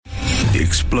The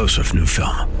explosive new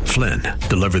film, Flynn,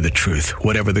 deliver the truth,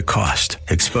 whatever the cost.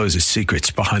 Exposes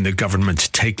secrets behind the government's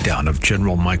takedown of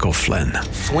General Michael Flynn.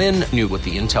 Flynn knew what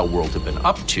the intel world had been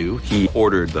up to. He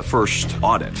ordered the first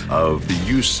audit of the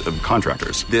use of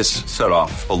contractors. This set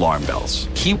off alarm bells.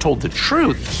 He told the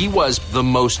truth. He was the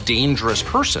most dangerous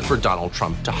person for Donald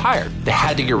Trump to hire. They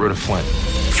had to get rid of Flynn.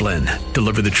 Flynn,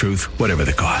 deliver the truth, whatever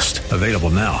the cost. Available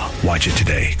now. Watch it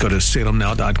today. Go to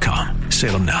salemnow.com.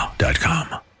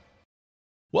 salemnow.com.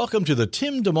 Welcome to the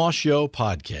Tim DeMoss Show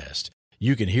podcast.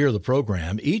 You can hear the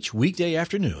program each weekday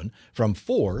afternoon from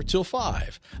 4 till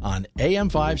 5 on AM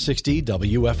 560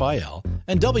 WFIL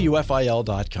and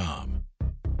WFIL.com.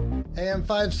 AM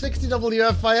 560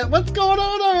 WFIL. What's going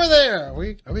on over there?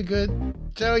 Are we good?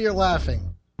 Joe, you're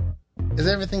laughing. Is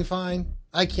everything fine?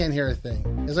 I can't hear a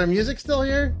thing. Is our music still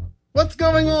here? What's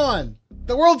going on?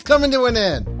 The world's coming to an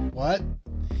end. What?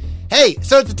 Hey,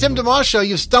 so it's the Tim DeMoss Show.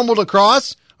 You've stumbled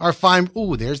across our fine...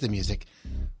 Ooh, there's the music.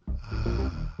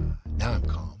 Now I'm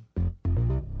calm.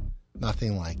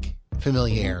 Nothing like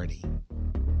familiarity.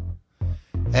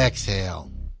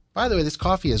 Exhale. By the way, this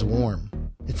coffee is warm.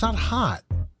 It's not hot.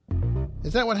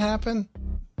 Is that what happened?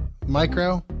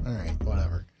 Micro? All right,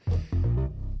 whatever.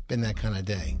 Been that kind of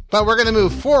day. But we're going to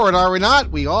move forward, are we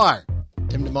not? We are.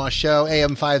 Tim DeMoss Show, AM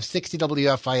 560,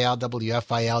 WFIL,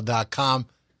 WFIL.com.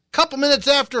 Couple minutes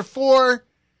after 4.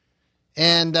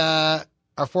 And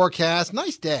our forecast,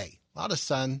 nice day. A lot of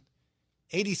sun.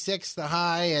 86 the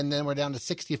high, and then we're down to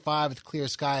 65 with clear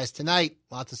skies tonight.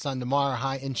 Lots of sun tomorrow,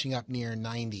 high inching up near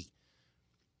 90.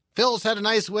 Phils had a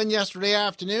nice win yesterday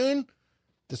afternoon,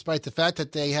 despite the fact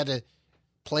that they had to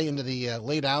play into the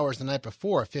late hours the night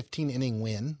before. A 15-inning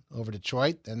win over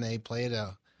Detroit. Then they played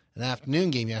an afternoon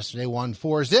game yesterday, won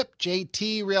 4-zip.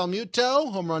 JT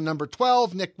Realmuto, home run number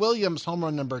 12. Nick Williams, home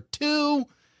run number 2.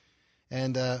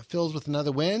 And Phils with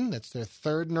another win. That's their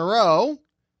third in a row.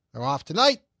 They're off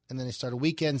tonight, and then they start a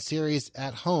weekend series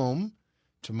at home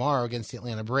tomorrow against the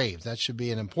Atlanta Braves. That should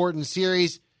be an important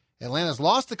series. Atlanta's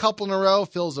lost a couple in a row.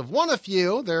 Phils have won a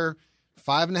few. They're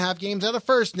 5.5 games out of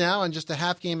first now and just a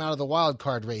half game out of the wild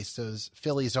card race, those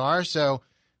Phillies are. So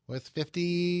with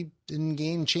 50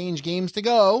 in-game change games to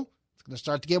go, it's going to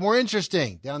start to get more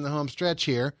interesting down the home stretch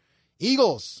here.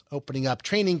 Eagles opening up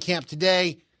training camp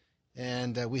today.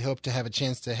 And we hope to have a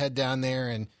chance to head down there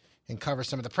and cover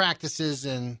some of the practices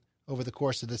and over the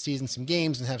course of the season some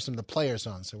games and have some of the players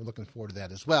on. So we're looking forward to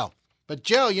that as well. But,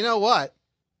 Joe, you know what?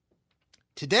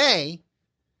 Today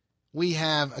we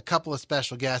have a couple of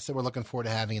special guests that we're looking forward to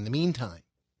having in the meantime.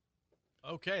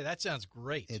 Okay, that sounds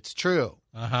great. It's true.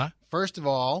 Uh-huh. First of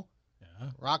all,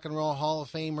 Rock and Roll Hall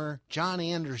of Famer John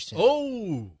Anderson.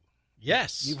 Oh,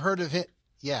 yes. You've heard of him?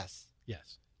 Yes.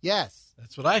 Yes. Yes.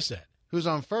 That's what I said. Who's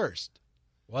on first?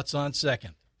 What's on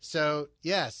second? So,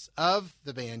 yes, of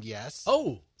the band, yes.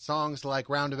 Oh. Songs like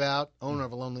Roundabout, Owner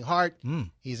of a Lonely Heart.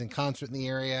 He's in concert in the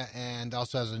area and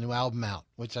also has a new album out,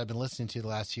 which I've been listening to the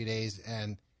last few days.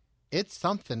 And it's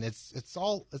something. It's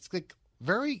like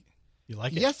very... You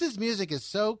like it? Yes, his music is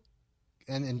so,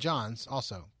 and John's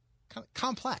also, kind of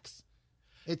complex.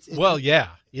 It's yeah.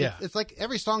 It's like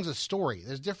every song's a story.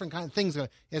 There's different kind of things.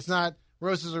 It's not...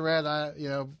 Roses are red,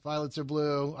 violets are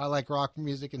blue. I like rock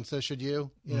music, and so should you.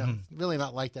 Really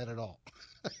not like that at all.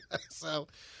 So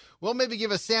we'll maybe give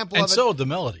a sample of it. And so the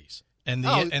melodies and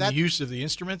the use of the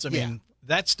instruments. I mean,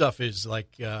 that stuff is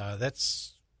like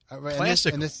that's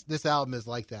classical. And this album is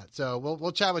like that. So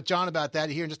we'll chat with John about that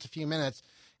here in just a few minutes.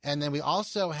 And then we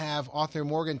also have author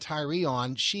Morgan Tyree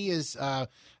on. She has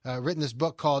written this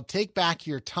book called Take Back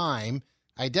Your Time,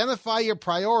 Identify Your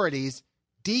Priorities,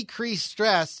 Decrease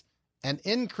Stress, and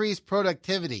increase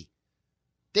productivity.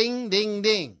 Ding, ding,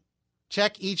 ding.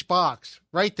 Check each box.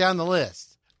 Write down the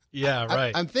list. Yeah,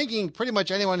 right. I'm thinking pretty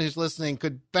much anyone who's listening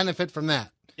could benefit from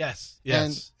that. Yes.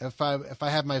 And if I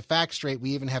have my facts straight,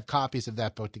 we even have copies of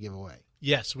that book to give away.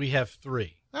 Yes, we have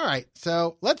 3. All right,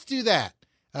 so let's do that.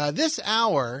 This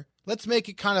hour, let's make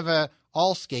it kind of a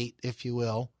all skate, if you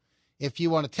will. If you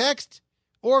want to text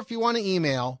or if you want to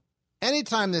email,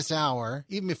 anytime this hour,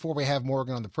 even before we have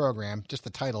Morgan on the program, just the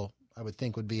title I would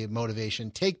think would be a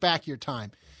motivation. Take back your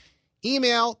time.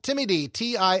 Email Timmyd,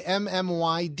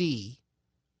 TIMMYD,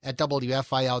 at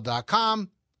WFIL.com,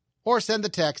 or send the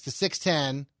text to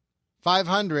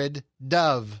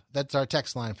 610-500-DOVE. That's our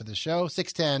text line for the show,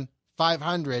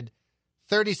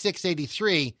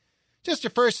 610-500-3683. Just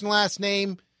your first and last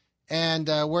name and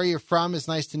where you're from is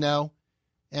nice to know.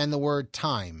 And the word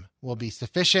time will be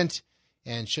sufficient.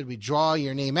 And should we draw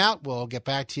your name out, we'll get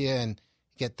back to you and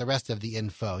get the rest of the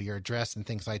info, your address and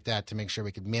things like that to make sure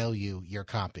we could mail you your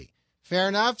copy. Fair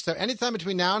enough? So anytime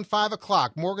between now and 5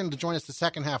 o'clock, Morgan will join us the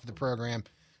second half of the program.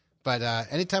 But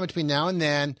anytime between now and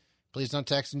then, please don't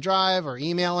text and drive or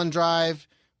email and drive.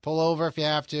 Pull over if you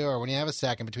have to, or when you have a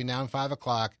second between now and 5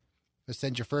 o'clock. Just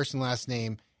send your first and last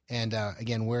name and,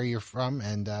 again, where you're from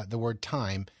and the word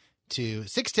time to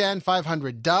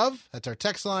 610-500-DOVE. That's our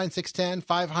text line,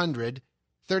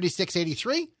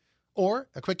 610-500-3683. Or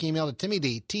a quick email to Timmy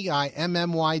D,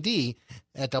 TIMMYD,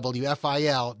 at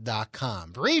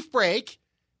WFIL.com. Brief break.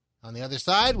 On the other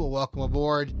side, we'll welcome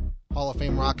aboard Hall of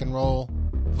Fame rock and roll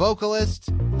vocalist,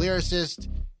 lyricist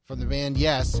from the band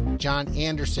Yes, Jon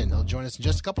Anderson. He'll join us in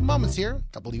just a couple moments here.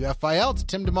 WFIL, it's the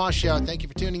Tim DeMoss Show. Thank you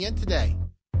for tuning in today.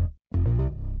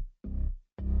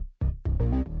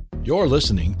 You're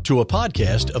listening to a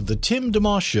podcast of The Tim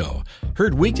DeMoss Show,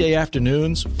 heard weekday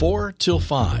afternoons 4 till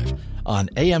 5 on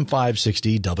AM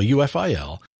 560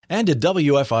 WFIL and at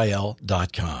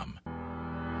WFIL.com.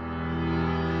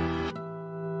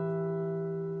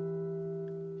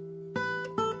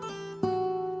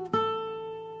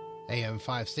 AM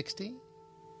 560,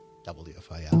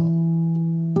 WFIL,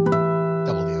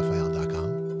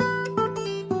 WFIL.com.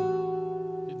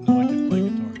 Didn't know I could play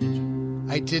guitar, did you?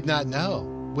 I did not know.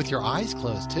 With your eyes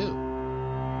closed, too.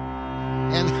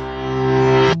 And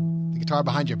the guitar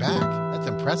behind your back. That's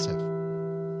impressive.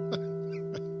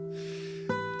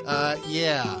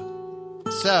 Yeah.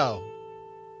 So,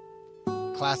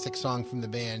 classic song from the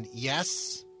band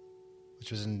Yes,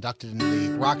 which was inducted into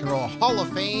the Rock and Roll Hall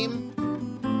of Fame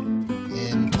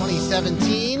in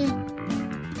 2017.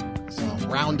 So,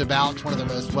 Roundabout, one of their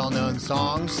most well-known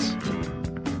songs.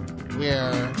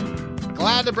 We're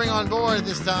glad to bring on board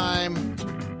this time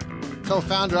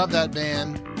co-founder of that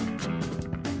band,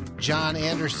 Jon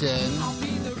Anderson.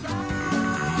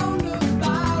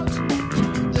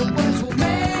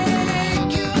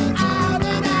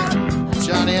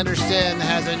 Jon Anderson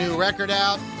has a new record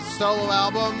out, solo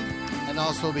album, and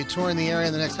also will be touring the area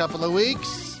in the next couple of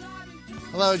weeks.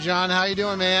 Hello, Jon. How you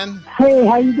doing, man? Hey,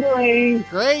 how you doing?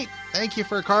 Great. Thank you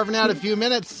for carving out a few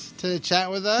minutes to chat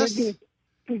with us.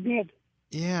 Good.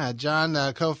 Yeah, Jon,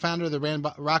 co-founder of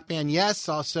the rock band Yes,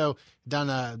 also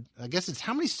done I guess it's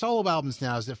how many solo albums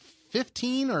now? Is it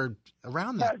 15 or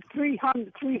around that?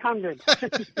 300.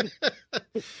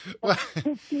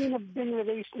 15 have been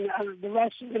released, and the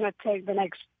rest is going to take the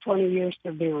next 20 years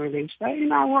to be released.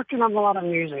 I'm working on a lot of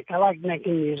music. I like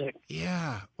making music.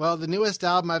 Yeah. Well, the newest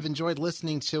album, I've enjoyed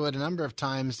listening to it a number of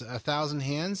times, 1,000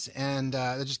 Hands, and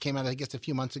that just came out, I guess, a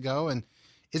few months ago. And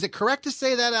is it correct to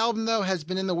say that album, though, has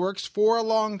been in the works for a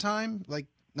long time? Like,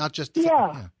 not just...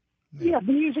 Yeah,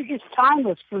 the music is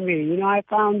timeless for me. I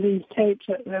found these tapes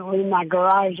that were in my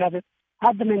garage. I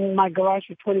had them in my garage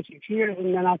for 26 years,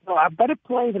 and then I thought, I better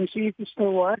play them, see if they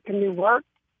still work. And they worked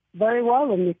very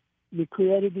well, and we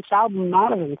created this album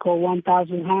out of them called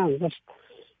 1,000 Hands. That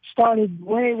started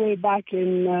way back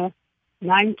in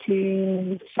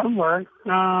 90.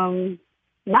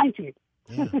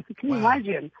 Yeah. Can you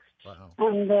imagine? Wow.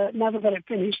 And never got it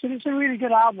finished. And it's a really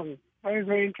good album. Very,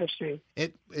 very interesting.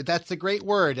 That's a great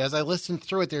word. As I listened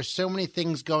through it, there's so many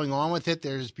things going on with it.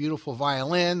 There's beautiful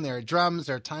violin, there are drums,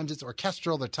 there are times it's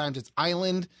orchestral, there are times it's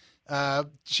island.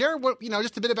 Share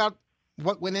just a bit about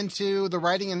what went into the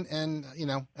writing and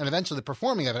eventually the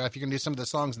performing of it. If you can do some of the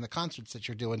songs and the concerts that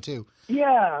you're doing too.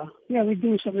 Yeah, we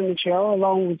do some in the show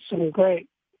along with some great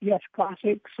Yes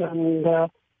classics and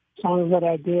songs that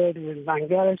I did with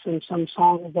Vangelis and some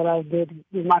songs that I did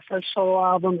with my first solo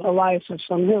album, Elias of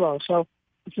Some Hero. So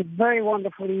it's a very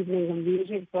wonderful evening of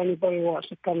music for anybody who wants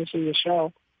to come and see the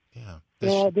show. Yeah.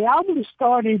 The album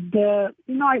started,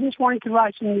 I just wanted to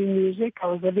write some new music. I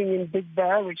was living in Big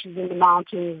Bear, which is in the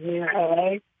mountains near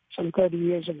L.A., some 30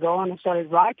 years ago, and I started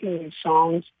writing these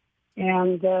songs.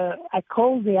 And I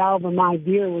called the album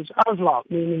idea was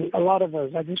Ozlop, meaning a lot of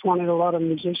us. I just wanted a lot of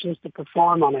musicians to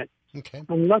perform on it. Okay.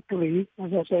 And luckily,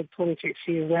 as I said, 26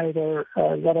 years later,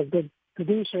 got a good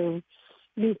producer.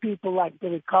 New people like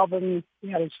Billy Cobham. He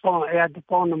had the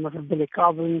phone number for Billy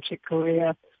Cobham, Chick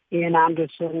Corea, Ian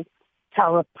Anderson,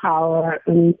 Tara Power,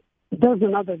 and a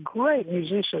dozen other great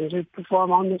musicians who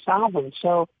perform on this album.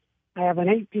 So I have an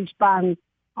 8-piece band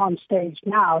on stage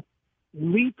now,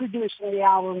 reproducing the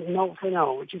album note for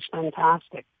note, which is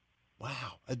fantastic.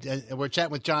 Wow. We're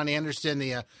chatting with Jon Anderson,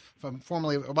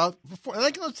 formerly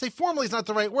is not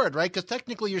the right word, right? Because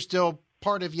technically you're still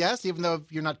part of Yes, even though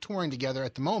you're not touring together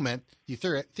at the moment. You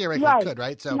theoretically could,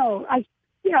 right? So no, I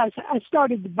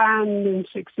started the band in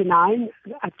 '69.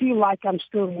 I feel like I'm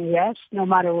still in Yes, no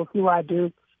matter who I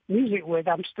do music with.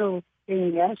 I'm still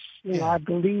in Yes. I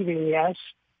believe in Yes,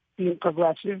 being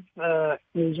progressive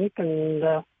music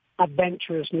and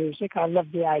adventurous music. I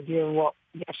love the idea of what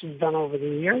guests has done over the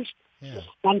years. Yeah.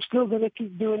 I'm still going to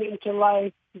keep doing it until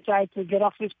I decide to get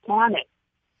off this planet.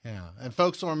 Yeah. And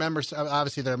folks will remember,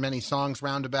 obviously, there are many songs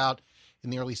roundabout in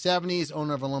the early 70s,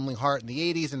 Owner of a Lonely Heart in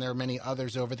the 80s, and there are many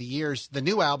others over the years. The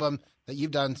new album that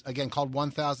you've done, again, called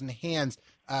 1,000 Hands,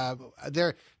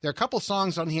 there are a couple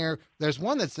songs on here. There's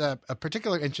one that's a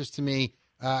particular interest to me.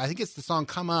 I think it's the song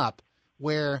Come Up,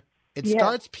 where it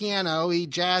starts piano-y,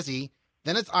 jazzy,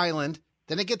 then it's island,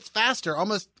 then it gets faster,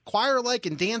 almost choir-like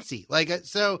and dancey.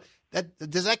 So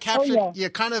does that capture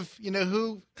kind of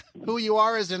who you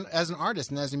are as an artist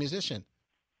and as a musician?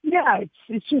 Yeah,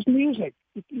 it's just music.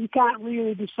 You can't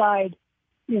really decide,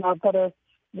 I've got to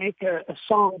make a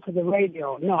song for the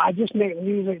radio. No, I just make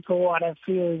music for what I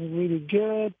feel is really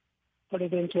good, put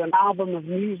it into an album of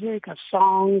music, of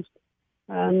songs,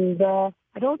 and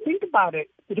I don't think about it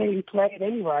getting played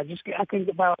anywhere. I think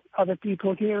about other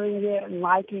people hearing it and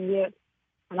liking it,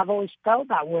 and I've always felt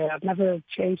that way. I've never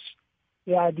chased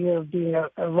the idea of being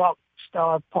a rock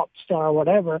star, pop star,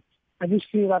 whatever. I just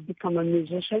feel I've become a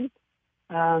musician,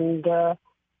 and I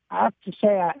have to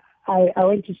say I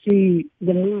went to see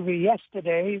the movie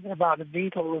yesterday about the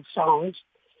Beatles songs,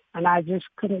 and I just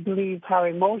couldn't believe how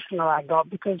emotional I got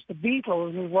because the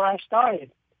Beatles is where I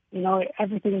started.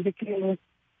 Everything became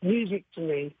music to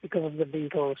me because of the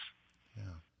Beatles. Yeah.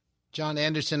 Jon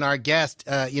Anderson, our guest,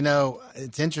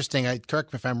 it's interesting.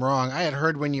 Correct me if I'm wrong. I had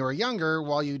heard when you were younger,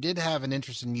 while you did have an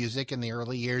interest in music in the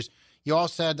early years, you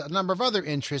also had a number of other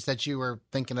interests that you were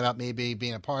thinking about maybe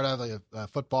being a part of, like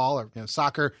football or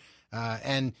soccer.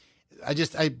 And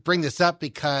I bring this up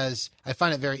because I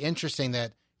find it very interesting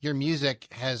that your music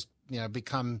has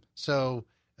become so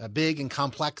big and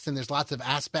complex, and there's lots of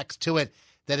aspects to it.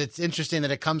 That it's interesting that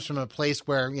it comes from a place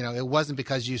where, it wasn't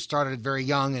because you started very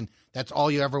young and that's all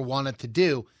you ever wanted to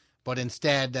do, but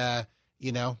instead,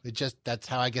 that's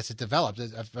how I guess it developed,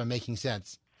 if I'm making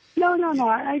sense. No,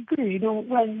 I agree.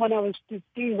 When I was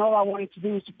 15, all I wanted to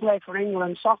do was to play for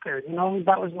England soccer.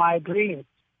 That was my dream.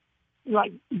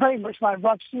 Very much like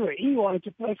Rod Stewart. He wanted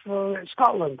to play for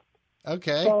Scotland.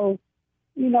 Okay. So,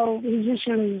 most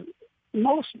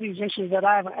musicians that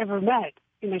I've ever met,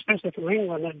 especially from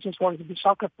England, that just wanted to be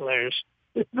soccer players.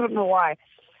 I don't know why.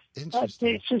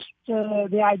 Interesting. It's just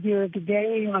the idea of the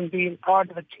game and being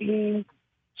part of a team.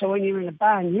 So when you're in a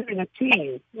band, you're in a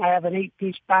team. I have an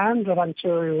 8-piece band that I'm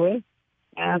touring with.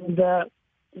 And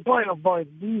boy, oh boy,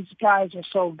 these guys are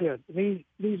so good. These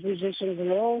musicians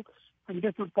are all from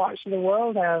different parts of the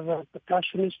world. I have a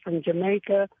percussionist from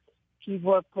Jamaica,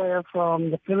 keyboard player from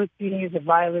the Philippines, a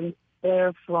violin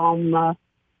player from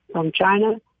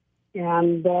China.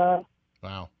 And wow.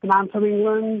 And I'm from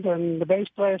England, and the bass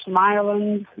player's from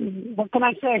Ireland. What can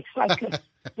I say? It's like an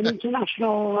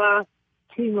international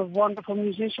team of wonderful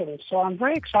musicians. So I'm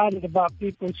very excited about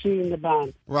people seeing the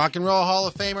band. Rock and Roll Hall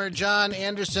of Famer Jon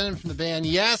Anderson from the band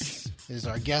Yes is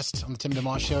our guest on the Tim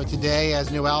DeMoss Show today. Has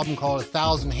a new album called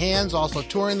 1,000 Hands, also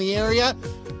touring the area.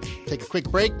 Take a quick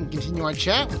break and continue our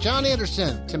chat with Jon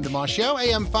Anderson. Tim DeMoss Show,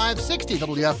 AM 560,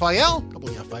 WFIL,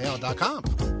 WFIL.com.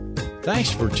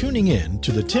 Thanks for tuning in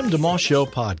to the Tim DeMoss Show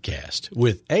podcast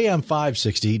with AM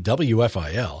 560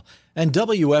 WFIL and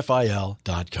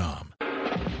WFIL.com.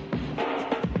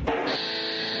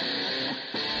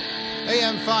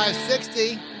 AM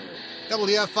 560,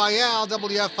 WFIL,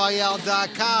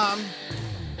 WFIL.com.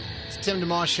 It's Tim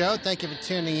DeMoss Show. Thank you for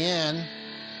tuning in.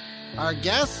 Our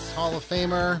guest, Hall of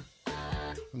Famer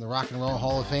from the Rock and Roll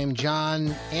Hall of Fame,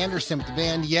 Jon Anderson with the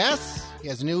band Yes. He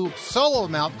has a new solo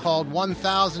album out called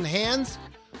 1,000 Hands.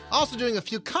 Also doing a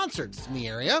few concerts in the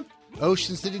area.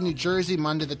 Ocean City, New Jersey,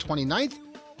 Monday the 29th.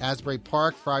 Asbury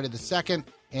Park, Friday the 2nd.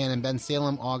 And in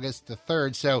Bensalem, August the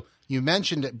 3rd. So you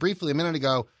mentioned it briefly a minute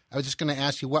ago. I was just going to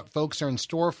ask you what folks are in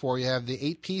store for. You have the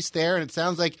 8-piece there, and it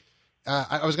sounds like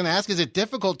I was going to ask, is it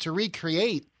difficult to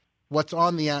recreate what's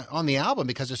on the album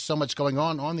because there's so much going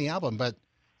on the album? But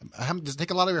does it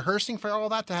take a lot of rehearsing for all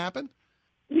that to happen?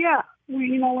 Yeah,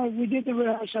 we did the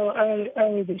rehearsal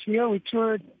early this year. We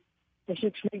toured for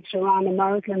 6 weeks around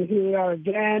America, and here we are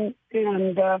again.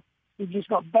 And we just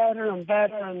got better and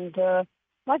better. And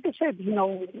like I said,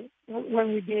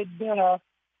 when we did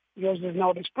Yours Is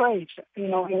No Disgrace,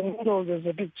 in the middle there's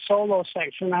a big solo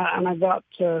section, and I got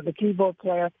the keyboard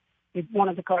player. One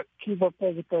of the keyboard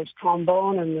players who plays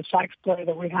trombone, and the sax player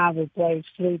that we have who plays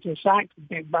flute and sax,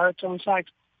 big baritone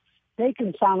sax. They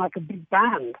can sound like a big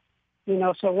band.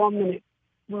 So 1 minute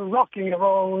we're rocking and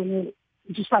rolling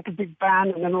just like a big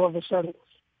band, and then all of a sudden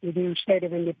we do State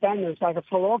of Independence like a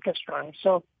full orchestra.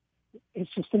 So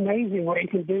it's just amazing what you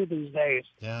can do these days.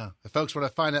 Yeah. If folks want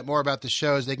to find out more about the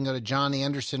shows, they can go to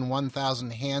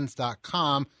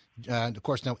JonAnderson1000hands.com, of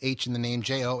course, no H in the name,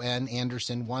 Jon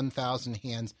Anderson,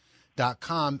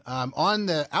 1000hands.com. On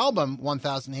the album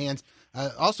 1000 Hands,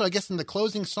 also, I guess in the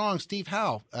closing song, Steve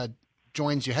Howe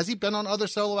joins you. Has he been on other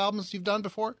solo albums you've done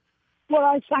before? Well,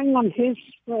 I sang on his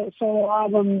solo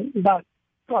album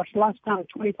last time,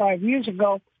 25 years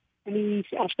ago. And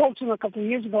I spoke to him a couple of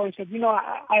years ago. He said,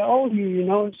 I owe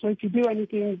you, so if you do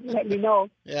anything, let me know.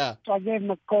 Yeah. So I gave him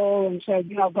a call and said,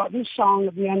 I've got this song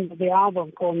at the end of the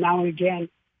album called Now and Again.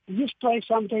 You just play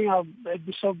something, it'd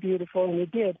be so beautiful. And he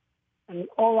did. And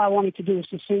all I wanted to do was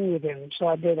to sing with him. So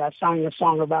I did. I sang a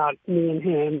song about me and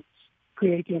him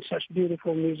creating such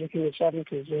beautiful music in the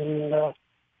 70s. And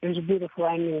it was a beautiful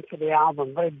ending for the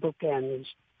album, very bookends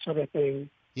sort of thing.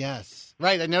 Yes.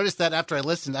 Right. I noticed that after I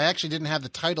listened. I actually didn't have the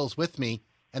titles with me.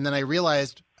 And then I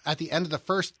realized at the end of the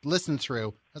first listen through,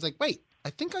 I was like, wait,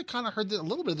 I think I kind of heard a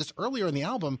little bit of this earlier in the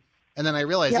album. And then I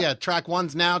realized, track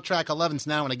 1's now, track 11's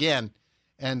Now and Again.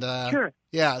 And sure.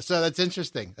 Yeah, so that's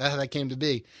interesting. How that came to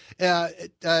be.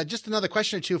 Just another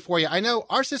question or two for you. I know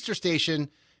our sister station,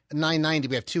 990,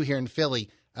 we have two here in Philly.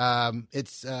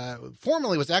 It's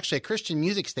formerly was actually a Christian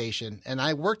music station, and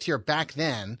I worked here back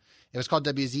then. It was called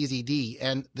WZZD,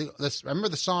 and remember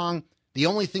the song "The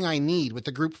Only Thing I Need" with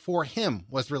the group For Him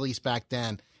was released back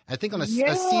then. I think on a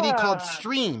CD called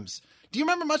Streams. Do you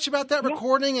remember much about that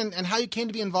recording and how you came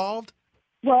to be involved?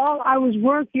 Well, I was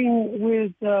working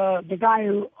with the guy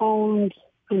who owned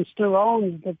and still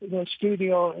owns the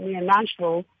studio near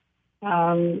Nashville.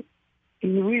 Robin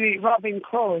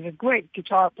Crow is a great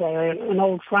guitar player, an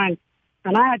old friend.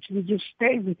 And I actually just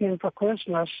stayed with him for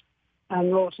Christmas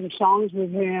and wrote some songs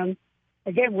with him.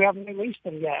 Again, we haven't released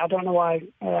them yet. I don't know why.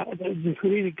 It's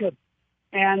really good.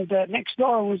 And next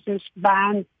door was this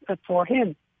band For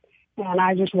Him. And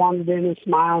I just wandered in and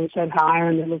smiled and said hi.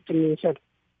 And they looked at me and said,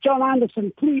 "Jon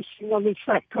Anderson, please sing on this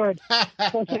record."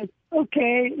 So I said,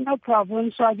 "Okay, no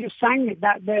problem." So I just sang it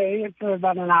that day for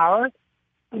about an hour.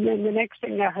 And then the next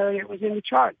thing I heard, it was in the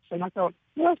charts. And I thought,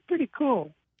 well, that's pretty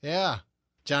cool. Yeah.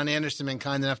 Jon Anderson been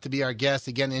kind enough to be our guest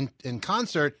again in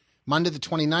concert Monday the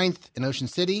 29th in Ocean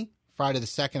City, Friday the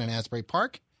 2nd in Asbury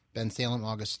Park, Ben Salem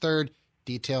August 3rd.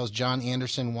 Details, Jon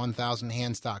Anderson,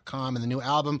 1000hands.com, and the new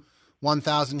album,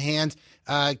 1000 Hands.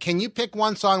 Can you pick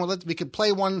one song? We could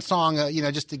play one song,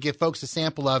 just to give folks a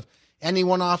sample of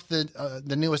anyone off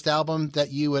the newest album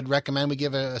that you would recommend we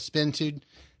give a spin to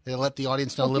let the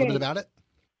audience know a little bit about it.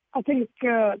 I think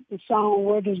the song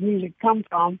 "Where Does Music Come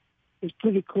From" is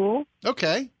pretty cool.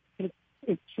 Okay.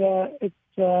 It's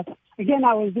again,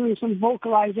 I was doing some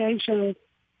vocalization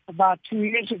about 2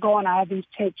 years ago, and I had these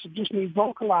tapes of just me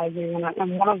vocalizing,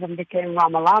 and one of them became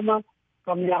Ramalama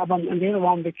from the album, and the other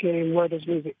one became Where Does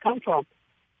Music Come From?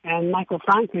 And Michael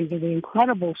Franklin did an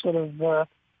incredible sort of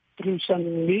threw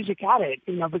some music at it,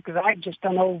 because I had just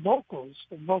done old vocals,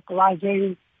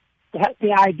 vocalizing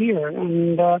the idea,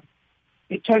 and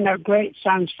it turned out great.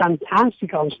 Sounds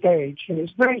fantastic on stage. And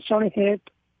it's very sort of hip,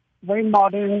 very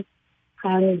modern,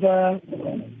 and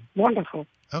wonderful.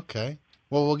 Okay.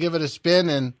 Well, we'll give it a spin,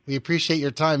 and we appreciate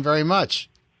your time very much.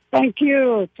 Thank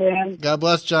you, Tim. God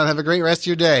bless, Jon. Have a great rest of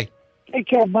your day. Take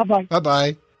care. Bye-bye.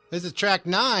 Bye-bye. This is track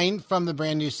 9 from the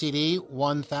brand new CD,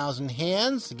 1000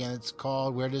 Hands. Again, it's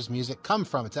called Where Does Music Come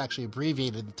From? It's actually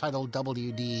abbreviated, titled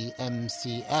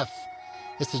WDMCF.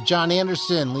 This is Jon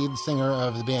Anderson, lead singer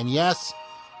of the band Yes,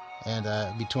 and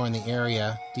be touring the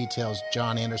area. Details,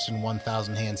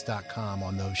 JonAnderson1000hands.com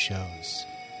on those shows.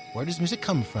 Where does music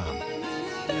come from?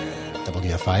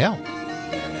 WFIL.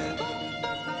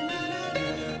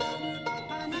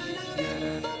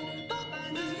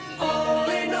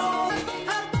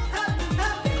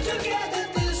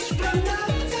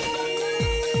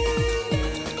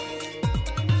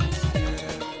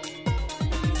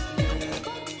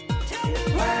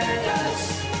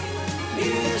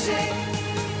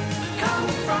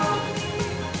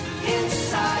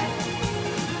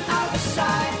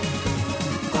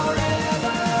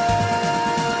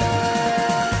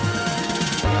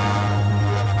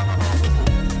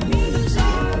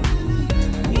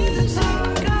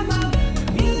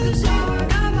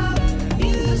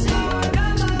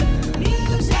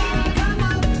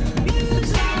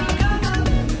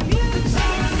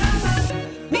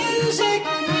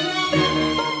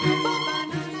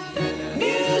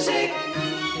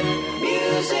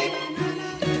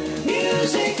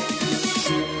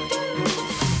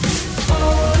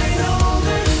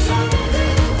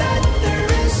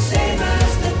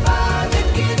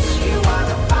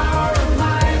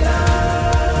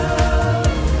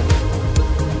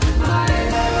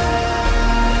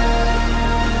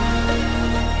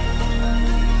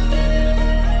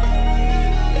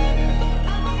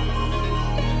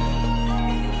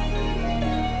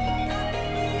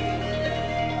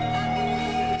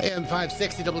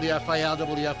 560 WFIL,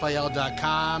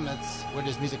 WFIL.com. That's where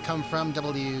does music come from?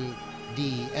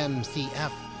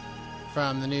 WDMCF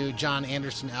from the new John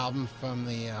Anderson album from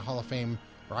the Hall of Fame,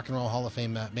 Rock and Roll Hall of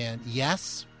Fame band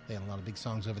Yes. They had a lot of big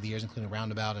songs over the years, including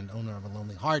Roundabout and Owner of a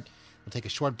Lonely Heart. We'll take a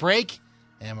short break,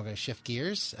 and we're going to shift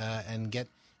gears and get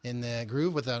in the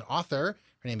groove with an author.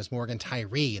 Her name is Morgan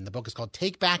Tyree, and the book is called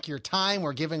Take Back Your Time.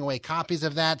 We're giving away copies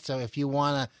of that, so if you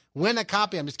want to win a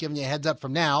copy, I'm just giving you a heads up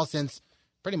from now, since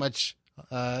pretty much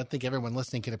I think everyone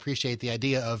listening can appreciate the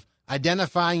idea of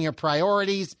identifying your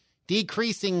priorities,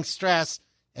 decreasing stress,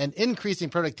 and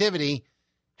increasing productivity.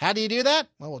 How do you do that?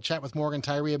 Well, we'll chat with Morgan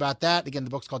Tyree about that. Again,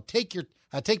 the book's called Take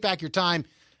Back Your Time.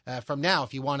 From now,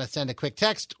 if you want to send a quick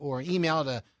text or email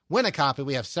to win a copy,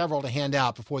 we have several to hand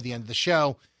out before the end of the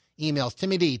show. Emails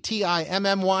Timmy D,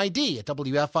 TIMMYD at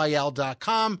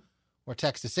WFIL.com, or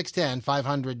text to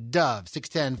 610-500-DOVE,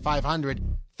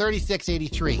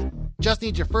 610-500-3683. Just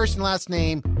need your first and last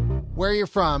name, where you're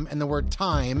from, and the word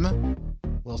time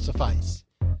will suffice.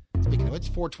 Speaking of which,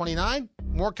 429,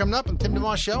 more coming up on Tim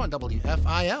DeMoss Show on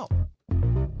WFIL.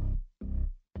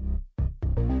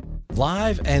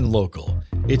 Live and local.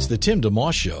 It's the Tim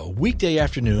DeMoss Show, weekday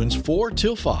afternoons 4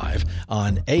 till 5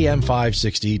 on AM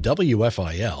 560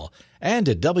 WFIL and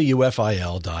at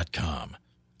WFIL.com.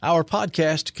 Our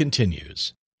podcast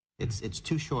continues. It's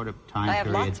too short a time I have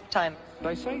period. lots of time.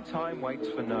 They say time waits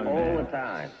for no All man. the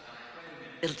time.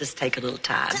 It'll just take a little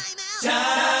time.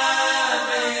 Time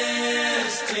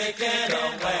is ticking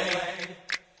away.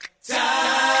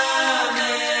 Time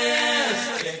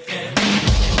is ticking.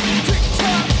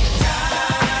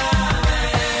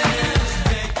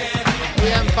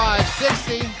 AM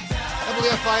 560,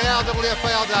 WFIL,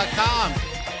 WFIL.com.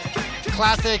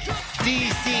 Classic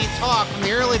DC talk from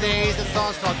the early days. The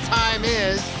song's called Time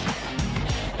Is,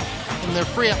 from their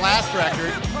Free at Last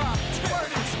record.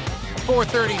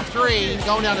 433,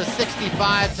 going down to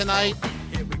 65 tonight.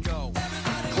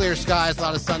 Clear skies, a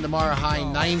lot of sun tomorrow, high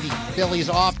 90. Phillies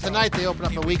off tonight. They open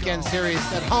up a weekend series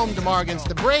at home tomorrow against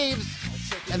the Braves.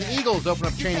 And the Eagles open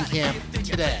up training camp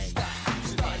today.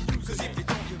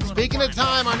 Speaking of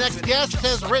time, our next guest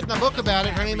has written a book about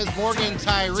it. Her name is Morgan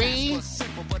Tyree.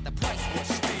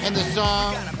 And the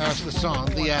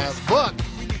book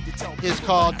is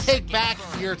called Take Back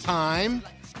Your Time.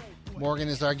 Morgan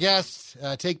is our guest.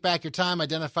 Take back your time,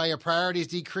 identify your priorities,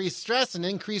 decrease stress, and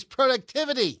increase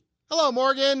productivity. Hello,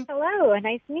 Morgan. Hello,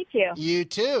 nice to meet you. You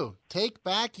too. Take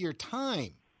Back Your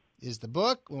Time is the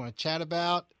book we want to chat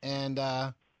about. And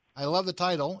I love the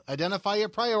title. Identify your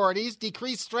priorities,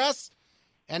 decrease stress,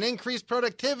 and increase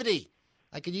productivity.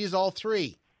 I could use all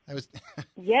three.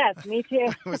 Yes, me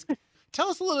too. Tell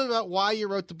us a little bit about why you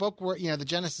wrote the book, where the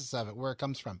genesis of it, where it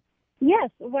comes from. Yes,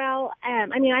 well, I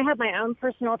have my own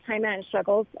personal time management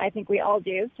struggles. I think we all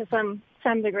do to some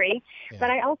degree. Yeah.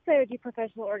 But I also do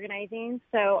professional organizing,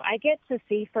 so I get to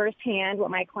see firsthand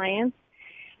what my clients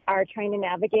are trying to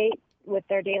navigate with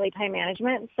their daily time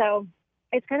management. So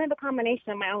it's kind of a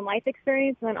combination of my own life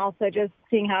experience and then also just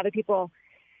seeing how other people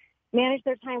manage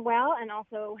their time well and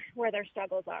also where their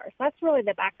struggles are. So that's really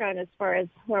the background as far as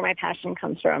where my passion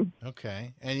comes from.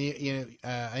 Okay. And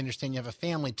I understand you have a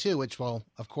family too, which will,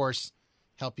 of course,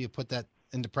 help you put that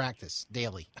into practice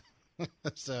daily.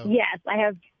 So yes, I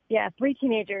have 3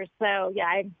 teenagers. So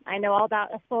I know all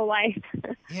about a full life.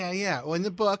 Yeah. Well, in the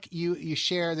book, you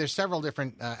share, there's several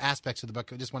different aspects of the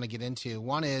book I just want to get into.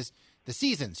 One is the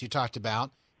seasons you talked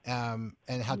about and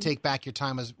how Take Back Your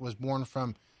Time was born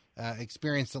from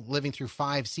experience of living through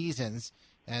 5 seasons,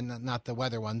 and not the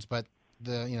weather ones, but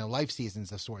the life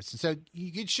seasons of sorts. And so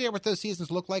you could share what those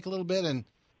seasons look like a little bit. And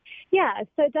yeah,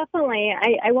 so definitely,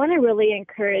 I want to really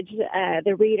encourage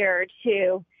the reader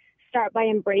to start by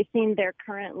embracing their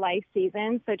current life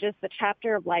season, so just the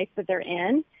chapter of life that they're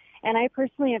in. And I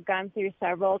personally have gone through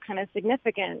several kind of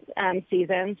significant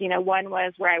seasons. One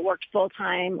was where I worked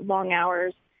full-time, long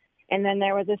hours. And then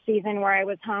there was a season where I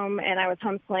was home and I was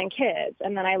homeschooling kids.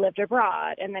 And then I lived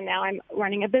abroad. And then now I'm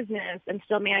running a business and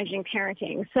still managing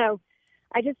parenting. So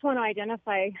I just want to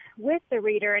identify with the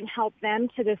reader and help them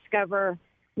to discover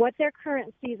what their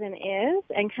current season is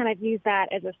and kind of use that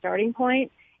as a starting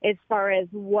point as far as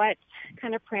what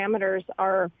kind of parameters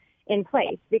are in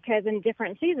place. Because in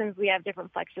different seasons, we have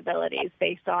different flexibilities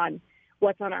based on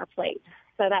what's on our plate.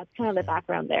 So that's kind of the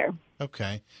background there.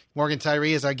 Okay. Morgan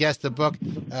Tyree is our guest. The book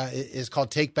is called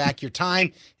Take Back Your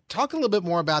Time. Talk a little bit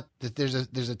more about there's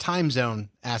a time zone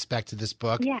aspect to this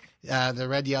book. Yeah. The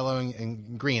red, yellow,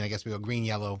 and green. I guess we go green,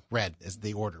 yellow, red is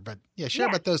the order. But share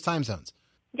about those time zones.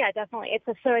 Yeah, definitely.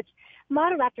 It's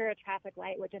modeled after a traffic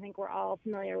light, which I think we're all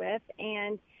familiar with.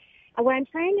 And What I'm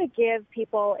trying to give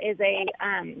people is a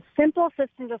simple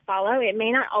system to follow. It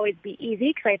may not always be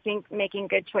easy because I think making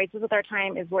good choices with our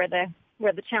time is where the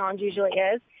challenge usually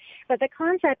is. But the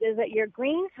concept is that your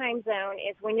green time zone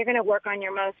is when you're going to work on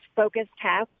your most focused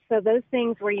tasks. So those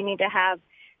things where you need to have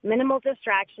minimal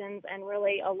distractions and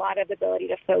really a lot of ability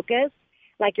to focus,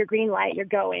 like your green light, you're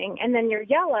going. And then your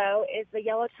yellow is the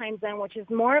yellow time zone, which is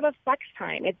more of a flex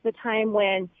time. It's the time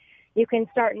when you can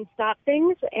start and stop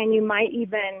things, and you might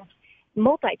even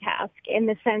multitask in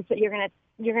the sense that you're going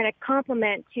to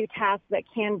complement two tasks that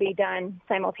can be done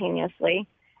simultaneously.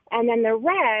 And then the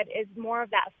red is more of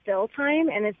that fill time,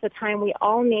 and it's the time we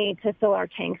all need to fill our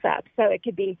tanks up. So it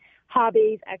could be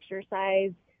hobbies,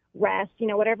 exercise, rest,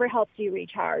 whatever helps you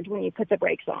recharge when you put the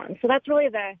brakes on. So that's really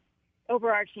the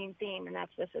overarching theme, and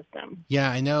that's the system. Yeah,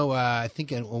 I know. I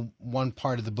think in one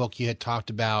part of the book you had talked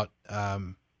about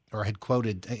or had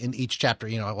quoted in each chapter,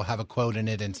 I will have a quote in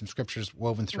it and some scriptures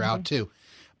woven throughout too,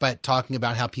 but talking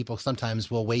about how people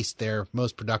sometimes will waste their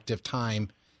most productive time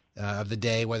of the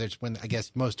day, whether it's when, I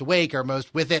guess, most awake or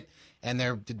most with it, and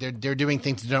they're doing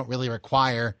things that don't really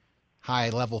require high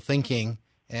level thinking.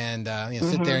 And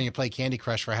sit there and you play Candy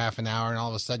Crush for half an hour, and all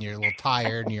of a sudden you're a little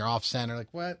tired and you're off center.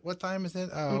 Like, what time is it?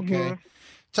 Oh, okay.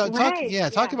 So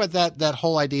talk about that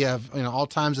whole idea of all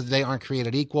times of the day aren't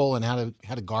created equal, and how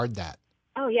to guard that.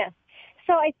 Oh, yes.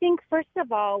 So I think, first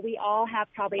of all, we all have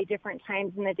probably different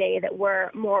times in the day that we're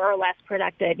more or less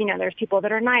productive. There's people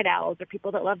that are night owls or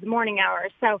people that love the morning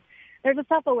hours. So there's a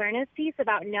self-awareness piece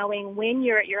about knowing when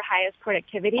you're at your highest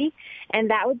productivity, and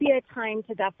that would be a time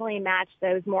to definitely match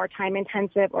those more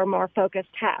time-intensive or more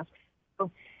focused tasks. So,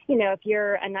 if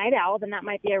you're a night owl, then that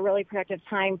might be a really productive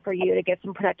time for you to get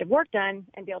some productive work done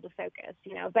and be able to focus,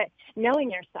 But knowing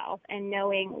yourself and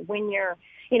knowing when you're,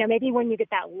 maybe when you get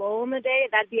that lull in the day,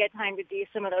 that'd be a time to do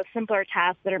some of those simpler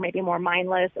tasks that are maybe more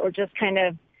mindless or just kind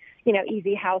of,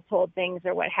 easy household things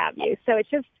or what have you. So it's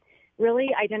just really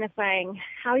identifying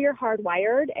how you're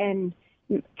hardwired and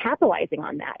capitalizing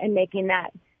on that and making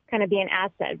that kind of be an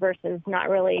asset versus not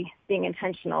really being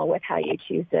intentional with how you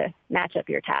choose to match up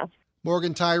your tasks.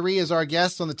 Morgan Tyree is our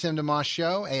guest on the Tim DeMoss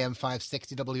Show, AM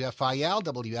 560 WFIL,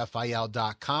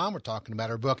 WFIL.com. We're talking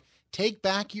about her book, Take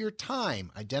Back Your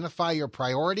Time, Identify Your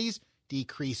Priorities,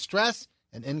 Decrease Stress,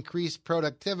 and Increase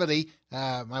Productivity.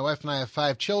 My wife and I have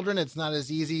 5 children. It's not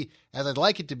as easy as I'd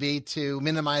like it to be to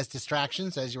minimize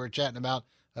distractions, as you were chatting about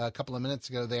a couple of minutes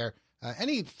ago there.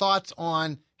 Any thoughts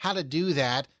on how to do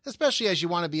that, especially as you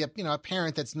want to be a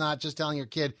parent that's not just telling your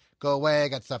kid, go away, I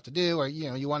got stuff to do, or,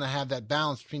 you want to have that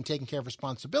balance between taking care of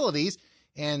responsibilities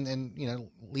and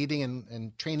leading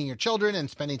and training your children and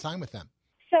spending time with them?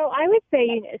 So I would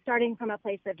say starting from a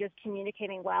place of just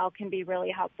communicating well can be really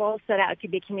helpful. So that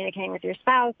could be communicating with your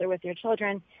spouse or with your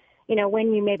children,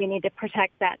 when you maybe need to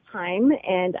protect that time.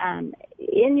 And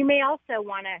you may also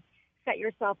want to set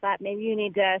yourself up. Maybe you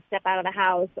need to step out of the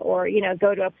house or,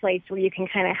 go to a place where you can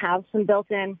kind of have some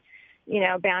built-in,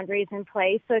 boundaries in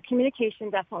place. So communication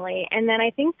definitely. And then I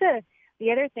think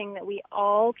the other thing that we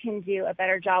all can do a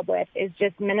better job with is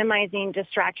just minimizing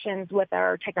distractions with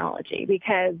our technology,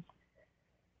 because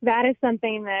that is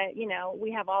something that,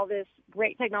 we have all this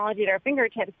great technology at our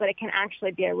fingertips, but it can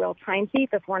actually be a real time thief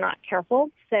if we're not careful.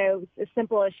 So as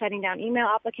simple as shutting down email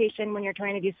application when you're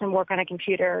trying to do some work on a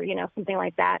computer, something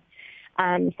like that,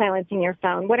 silencing your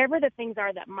phone, whatever the things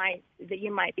are that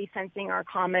you might be sensing are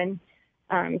common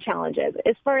challenges.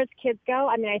 As far as kids go,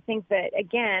 I think that,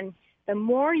 again, the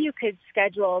more you could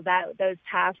schedule those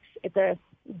tasks at the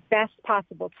best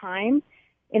possible time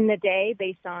in the day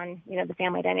based on, the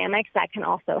family dynamics, that can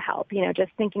also help.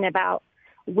 Just thinking about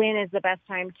when is the best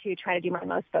time to try to do my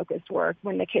most focused work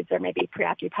when the kids are maybe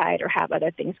preoccupied or have other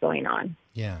things going on.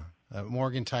 Yeah.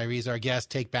 Morgan Tyree is our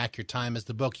guest. Take Back Your Time is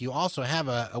the book. You also have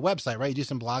a website, right? You do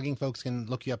some blogging. Folks can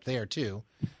look you up there too,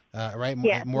 right?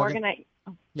 Yeah,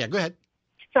 Yeah, go ahead.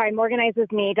 Sorry,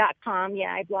 Morganizesme.com.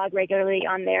 Yeah, I blog regularly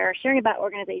on there, sharing about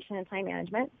organization and time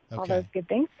management, all those good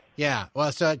things. Yeah,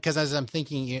 well, so because as I'm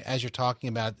thinking, as you're talking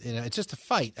about, it's just a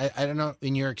fight. I don't know,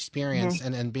 in your experience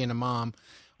and being a mom,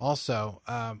 also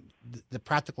the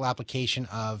practical application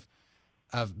of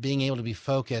being able to be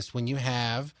focused when you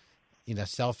have,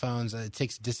 cell phones. It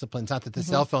takes discipline. It's not that the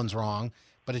cell phone's wrong,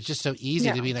 but it's just so easy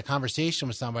to be in a conversation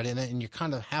with somebody, and you're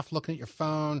kind of half looking at your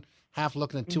phone, half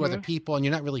looking at 2 other people, and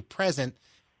you're not really present.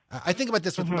 I think about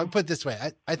this with, put it this way,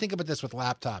 I think about this with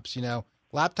laptops.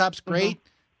 Laptops, great,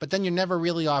 but then you're never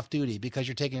really off duty because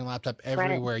you're taking your laptop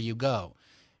everywhere you go.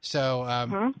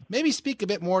 So maybe speak a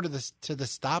bit more to the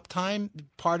stop time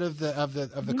part of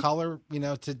the color,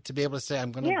 to be able to say,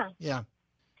 I'm going to,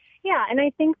 Yeah, and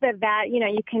I think that,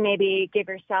 you can maybe give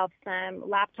yourself some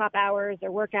laptop hours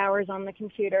or work hours on the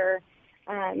computer.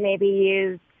 Maybe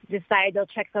you decide you'll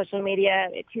check social media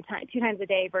two times a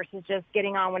day versus just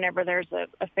getting on whenever there's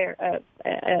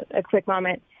a quick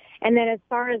moment. And then as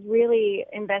far as really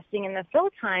investing in the fill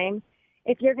time,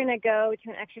 if you're going to go to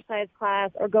an exercise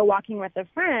class or go walking with a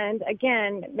friend,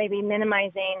 again, maybe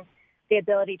minimizing the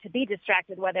ability to be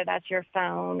distracted, whether that's your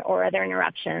phone or other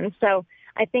interruptions. So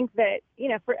I think that,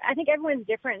 I think everyone's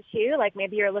different too. Like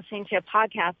maybe you're listening to a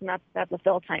podcast and that's a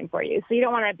fill time for you. So you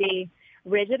don't want to be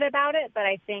rigid about it. But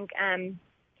I think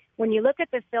when you look at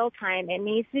the fill time, it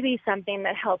needs to be something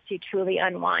that helps you truly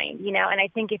unwind, and I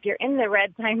think if you're in the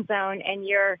red time zone and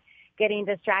you're getting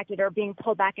distracted or being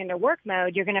pulled back into work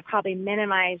mode, you're going to probably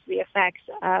minimize the effects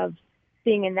of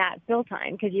being in that fill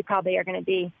time because you probably are going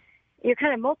to you're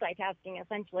kind of multitasking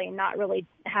essentially and not really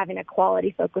having a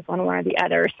quality focus on one or the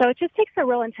other. So it just takes a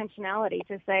real intentionality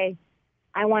to say,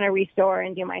 I want to restore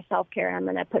and do my self-care, and I'm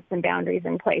going to put some boundaries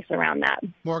in place around that.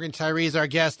 Morgan Tyree is our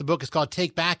guest. The book is called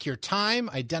Take Back Your Time,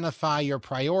 Identify Your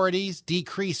Priorities,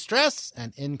 Decrease Stress,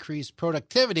 and Increase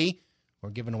Productivity. We're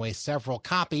giving away several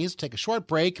copies. Take a short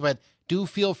break, but do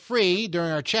feel free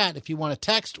during our chat if you want to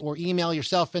text or email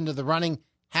yourself into the running.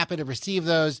 Happy to receive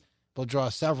those. We'll draw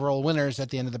several winners at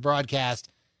the end of the broadcast.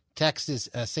 Text is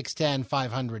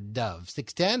 610-500-DOVE.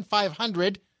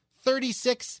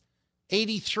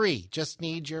 610-500-3683. Just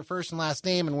need your first and last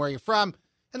name and where you're from.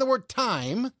 And the word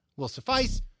time will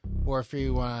suffice. Or if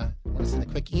you want to send a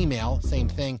quick email, same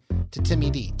thing, to Timmy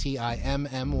D,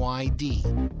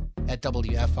 Timmyd, at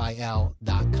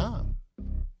WFIL.com.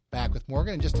 Back with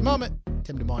Morgan in just a moment.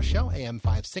 Tim DeMoss Show, AM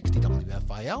 560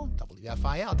 WFIL,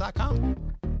 WFIL.com.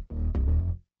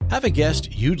 Have a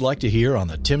guest you'd like to hear on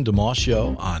the Tim DeMoss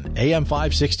Show on AM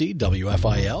 560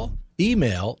 WFIL?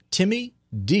 Email Timmy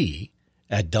D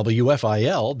at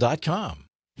WFIL.com.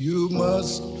 You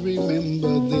must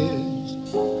remember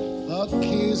this. A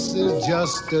kiss is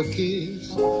just a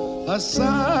kiss. A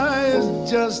sigh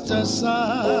is just a sigh.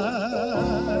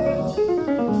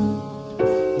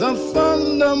 The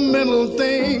fundamental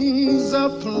things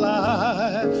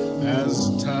apply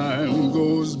as time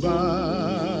goes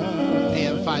by.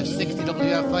 AM 560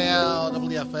 WFIL,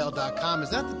 WFIL.com. Is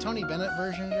that the Tony Bennett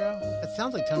version, Joe? It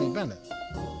sounds like Tony Bennett.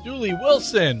 Julie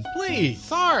Wilson, please.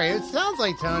 Sorry, it sounds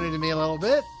like Tony to me a little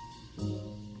bit.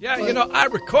 Yeah, I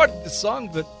recorded the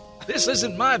song, but this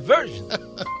isn't my version.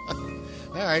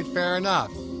 All right, fair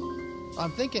enough.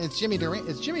 I'm thinking it's Jimmy Durante.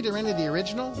 Is Jimmy Durante the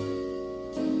original?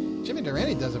 Jimmy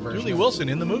Durante does a version. Julie Wilson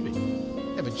in the movie.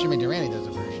 Yeah, but Jimmy Durante does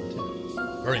a version,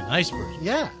 too. Very nice version.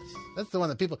 Yes. That's the one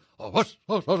that people, like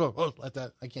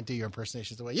that. I can't do your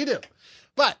impersonations the way you do.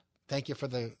 But thank you for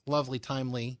the lovely,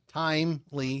 timely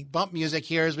bump music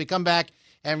here as we come back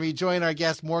and rejoin our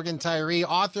guest, Morgan Tyree,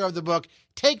 author of the book,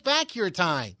 Take Back Your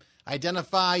Time.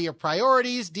 Identify your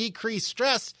priorities, decrease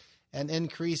stress, and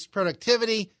increase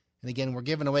productivity. And again, we're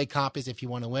giving away copies. If you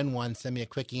want to win one, send me a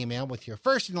quick email with your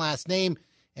first and last name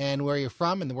and where you're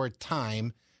from and the word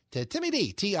time to Timmy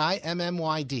D,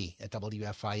 Timmyd, at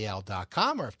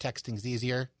WFIL.com. Or if texting's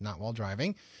easier, not while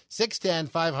driving,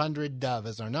 610-500-DOVE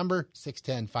is our number,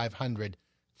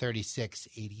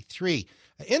 610-500-3683.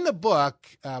 In the book,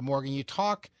 Morgan, you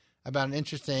talk about an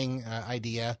interesting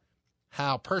idea,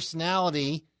 how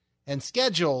personality and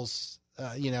schedules,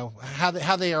 how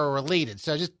they are related.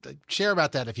 So just share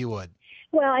about that if you would.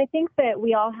 Well, I think that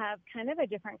we all have kind of a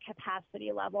different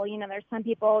capacity level. There's some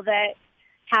people that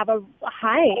have a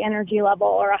high energy level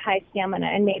or a high stamina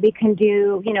and maybe can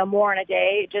do, more in a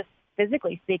day, just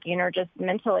physically speaking or just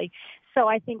mentally. So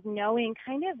I think knowing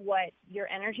kind of what your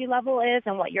energy level is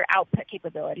and what your output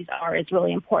capabilities are is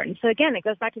really important. So again, it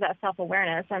goes back to that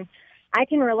self-awareness. And I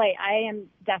can relate. I am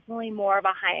definitely more of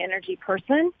a high energy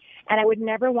person, and I would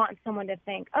never want someone to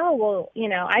think, oh, well,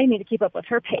 I need to keep up with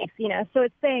her pace, So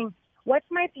it's saying, what's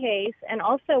my pace, and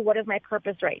also what is my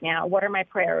purpose right now? What are my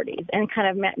priorities? And kind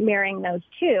of marrying those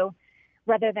two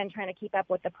rather than trying to keep up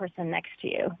with the person next to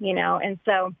you, And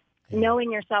so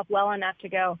knowing yourself well enough to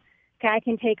go, okay, I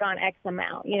can take on X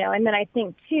amount, And then I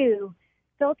think, too,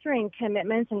 filtering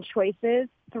commitments and choices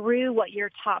through what your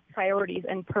top priorities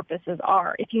and purposes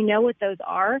are. If you know what those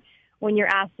are, when you're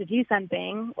asked to do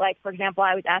something, like, for example,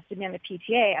 I was asked to be on the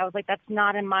PTA, I was like, that's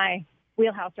not in my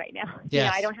wheelhouse right now.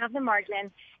 Yes. I don't have the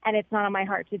margin, and it's not on my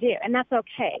heart to do. And that's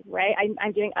okay, right?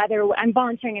 I'm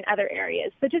volunteering in other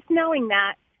areas. So just knowing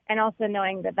that, and also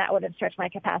knowing that would have stretched my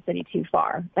capacity too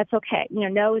far. That's okay.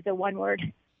 No is a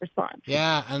one-word response.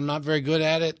 Yeah, I'm not very good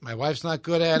at it. My wife's not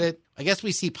good at it. I guess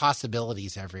we see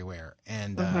possibilities everywhere,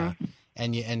 and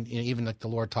even like the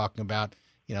Lord talking about,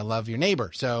 love your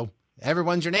neighbor. So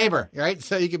everyone's your neighbor, right?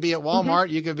 So you could be at Walmart,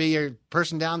 you could be your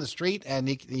person down the street, and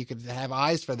you could have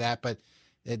eyes for that. But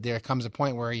there comes a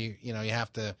point where you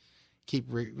have to keep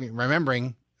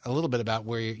remembering a little bit about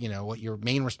where what your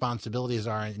main responsibilities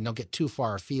are, and don't get too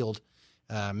far afield,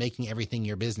 making everything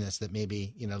your business that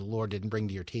maybe the Lord didn't bring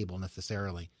to your table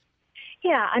necessarily.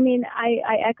 Yeah, I mean, I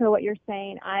echo what you're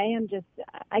saying. I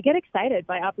get excited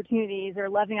by opportunities or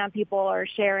loving on people or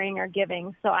sharing or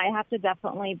giving. So I have to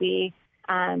definitely be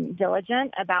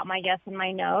diligent about my yes and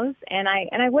my no's. And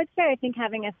I would say I think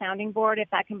having a sounding board, if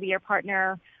that can be your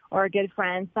partner or a good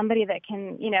friend, somebody that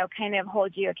can, kind of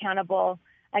hold you accountable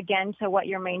again to what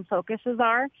your main focuses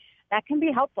are, that can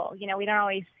be helpful. We don't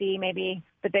always see maybe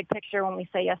the big picture when we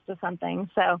say yes to something.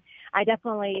 So I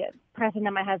definitely press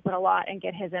into my husband a lot and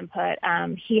get his input.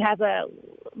 He has a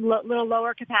little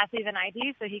lower capacity than I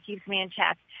do, so he keeps me in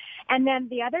check. And then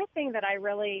the other thing that I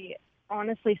really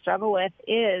honestly struggle with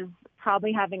is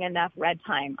probably having enough red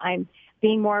time. I'm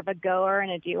being more of a goer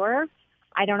and a doer.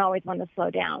 I don't always want to slow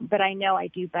down, but I know I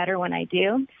do better when I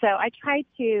do. So I try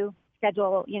to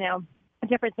schedule,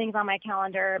 different things on my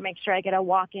calendar, make sure I get a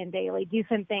walk-in daily, do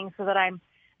some things so that I'm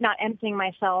not emptying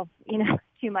myself,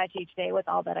 too much each day with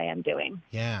all that I am doing.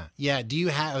 Yeah. Yeah.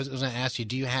 I was going to ask you,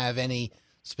 do you have any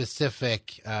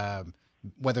specific,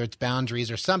 whether it's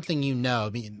boundaries or something,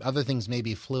 other things may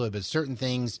be fluid, but certain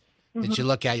things that you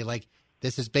look at, you're like,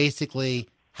 this is basically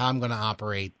how I'm going to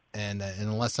operate. And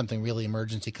unless something really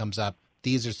emergency comes up,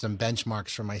 these are some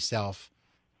benchmarks for myself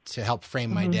to help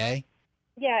frame my day.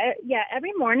 Yeah.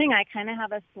 Every morning I kind of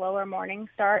have a slower morning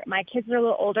start. My kids are a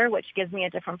little older, which gives me a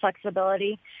different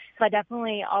flexibility. So I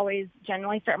definitely always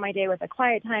generally start my day with a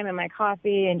quiet time and my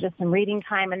coffee and just some reading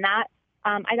time. And that,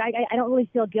 I don't really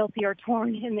feel guilty or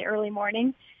torn in the early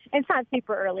morning. It's not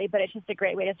super early, but it's just a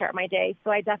great way to start my day.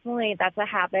 So that's a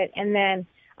habit. And then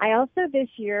I also this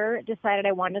year decided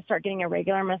I wanted to start getting a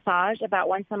regular massage about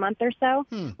once a month or so,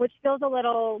 which feels a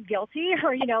little guilty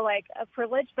or, like a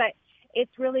privilege, but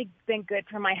it's really been good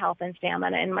for my health and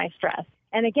stamina and my stress.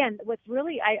 And again, what's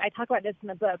really, I talk about this in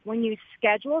the book, when you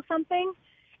schedule something,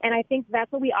 and I think that's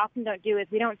what we often don't do is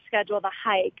we don't schedule the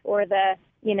hike or the,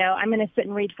 I'm going to sit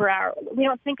and read for hours. We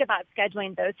don't think about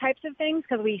scheduling those types of things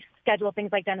because we schedule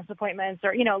things like dentist appointments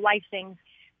or, life things.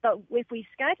 But if we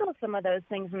schedule some of those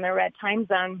things in the red time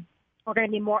zone, we're going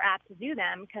to be more apt to do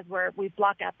them because we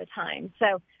block out the time.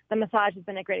 So the massage has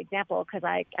been a great example because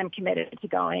I'm committed to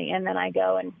going, and then I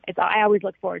go, and I always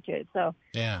look forward to it. So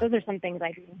those are some things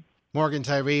I do. Morgan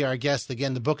Tyree, our guest.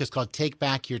 Again, the book is called Take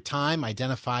Back Your Time,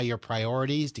 Identify Your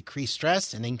Priorities, Decrease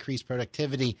Stress, and Increase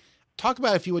Productivity. Talk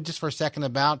about, if you would, just for a second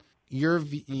about your,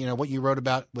 what you wrote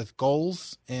about with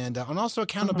goals and also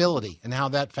accountability and how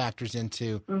that factors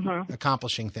into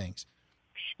accomplishing things.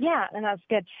 Yeah, and that's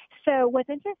good. So what's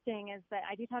interesting is that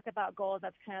I do talk about goals.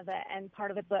 That's kind of the end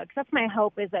part of the book. That's my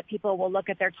hope, is that people will look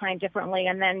at their time differently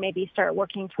and then maybe start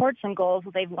working towards some goals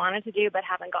that they've wanted to do but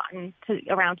haven't gotten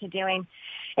around to doing.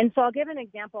 And so I'll give an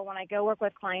example. When I go work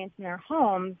with clients in their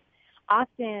homes,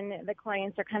 often the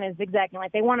clients are kind of zigzagging,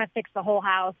 like they want to fix the whole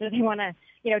house or they want to,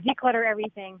 declutter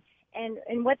everything.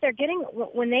 And what they're getting,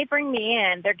 when they bring me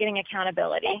in, they're getting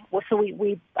accountability. So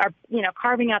we are,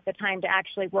 carving out the time to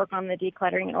actually work on the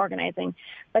decluttering and organizing.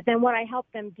 But then what I help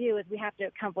them do is we have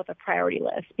to come up with a priority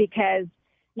list, because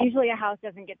usually a house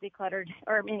doesn't get decluttered,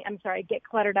 get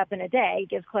cluttered up in a day. It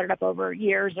gets cluttered up over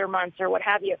years or months or what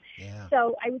have you. Yeah.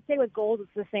 So I would say with goals,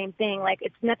 it's the same thing. Like,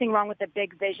 it's nothing wrong with a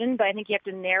big vision, but I think you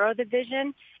have to narrow the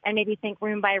vision and maybe think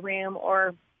room by room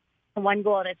or one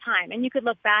goal at a time. And you could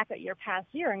look back at your past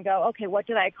year and go, okay, what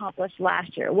did I accomplish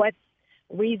last year? What's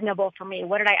reasonable for me?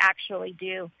 What did I actually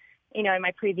do, in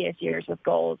my previous years with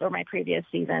goals or my previous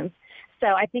seasons? So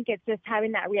I think it's just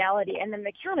having that reality. And then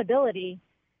the accountability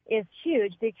is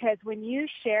huge, because when you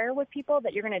share with people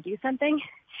that you're going to do something,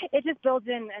 it just builds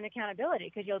in an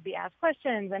accountability, because you'll be asked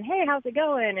questions and, hey, how's it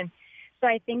going? And so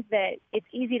I think that it's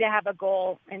easy to have a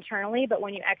goal internally, but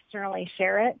when you externally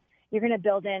share it, you're going to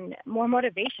build in more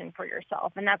motivation for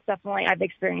yourself. And that's definitely, I've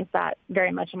experienced that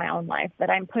very much in my own life, that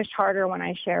I'm pushed harder when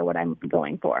I share what I'm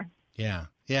going for. Yeah.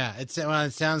 Yeah. It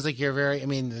sounds like you're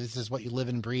this is what you live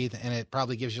and breathe, and it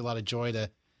probably gives you a lot of joy to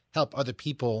help other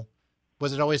people.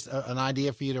 Was it always an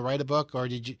idea for you to write a book, or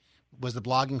was the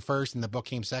blogging first and the book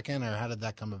came second, or how did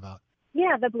that come about?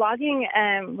 Yeah, the blogging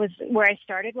was where I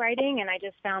started writing, and I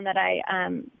just found that I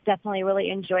definitely really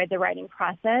enjoyed the writing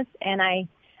process, and I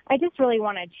just really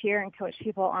want to cheer and coach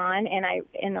people on.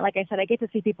 And like I said, I get to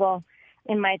see people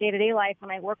in my day-to-day life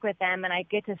when I work with them, and I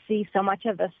get to see so much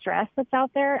of the stress that's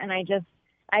out there. And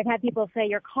I've had people say,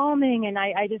 you're calming. And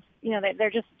I just, they're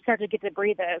just starting to get to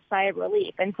breathe a sigh of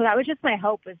relief. And so that was just my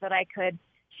hope, is that I could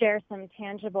share some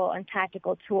tangible and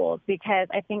tactical tools, because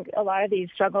I think a lot of these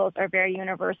struggles are very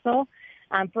universal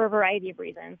for a variety of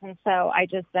reasons. And so I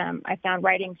just I found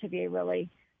writing to be really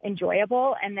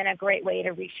enjoyable and then a great way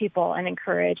to reach people and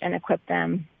encourage and equip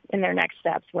them in their next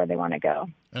steps where they want to go.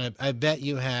 And I bet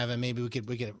you have, and maybe we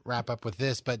could wrap up with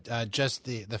this, but just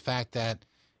the fact that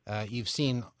you've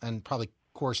seen and probably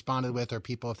corresponded with, or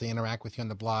people if they interact with you on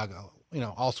the blog,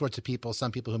 all sorts of people,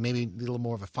 some people who maybe need a little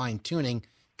more of a fine tuning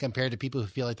compared to people who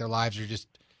feel like their lives are just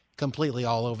completely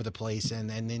all over the place and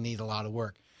they need a lot of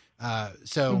work.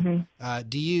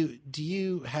 Do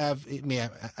you have,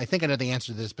 I think I know the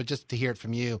answer to this, but just to hear it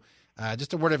from you,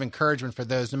 just a word of encouragement for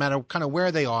those, no matter kind of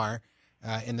where they are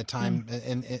in the time,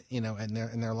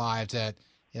 in their lives, that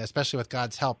especially with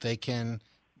God's help, they can,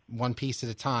 one piece at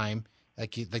a time,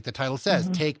 like the title says,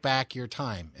 take back your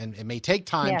time. And it may take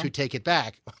time to take it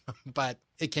back, but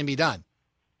it can be done.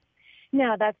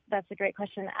 No, that's a great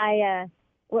question.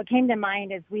 What came to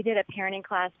mind is we did a parenting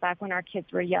class back when our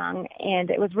kids were young, and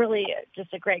it was really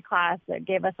just a great class that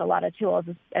gave us a lot of tools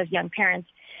as young parents.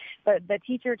 But the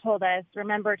teacher told us,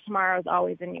 remember, tomorrow is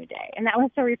always a new day. And that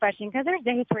was so refreshing, because there's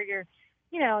days where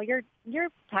you're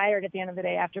tired at the end of the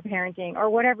day after parenting, or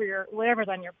whatever's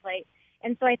on your plate.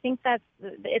 And so I think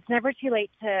it's never too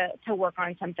late to work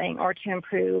on something or to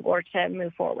improve or to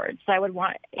move forward. So I would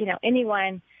want,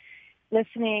 anyone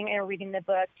listening or reading the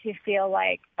book to feel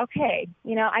like, okay,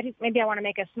 maybe I want to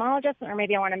make a small adjustment, or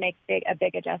maybe I want to make a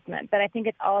big adjustment. But I think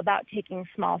it's all about taking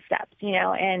small steps,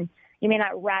 and you may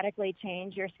not radically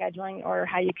change your scheduling or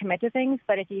how you commit to things,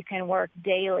 but if you can work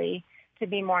daily to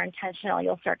be more intentional,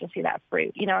 you'll start to see that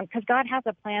fruit, because God has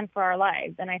a plan for our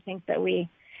lives. And I think that we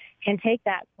can take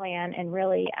that plan and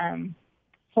really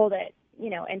hold it,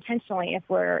 intentionally if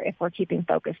we're keeping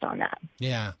focused on that.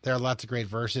 Yeah, there are lots of great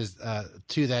verses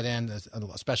to that end,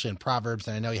 especially in Proverbs,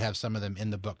 and I know you have some of them in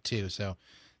the book too. So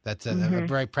that's a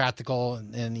very practical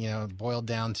and boiled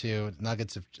down to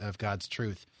nuggets of God's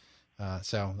truth.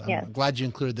 So I'm glad you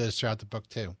included those throughout the book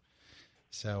too.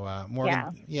 So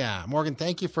Morgan,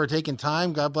 thank you for taking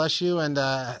time. God bless you, and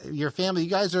your family. You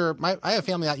guys are. I have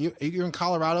family out. You're in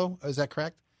Colorado. Is that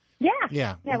correct?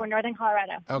 Yeah, we're northern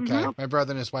Colorado. Okay, my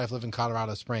brother and his wife live in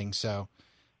Colorado Springs, so.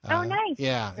 Oh, nice!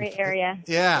 Yeah, great area.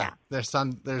 Yeah, their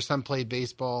son played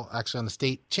baseball actually on the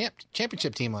state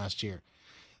championship team last year.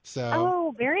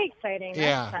 So. Very exciting!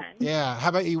 That's fun. Yeah. How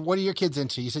about you? What are your kids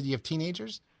into? You said you have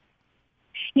teenagers.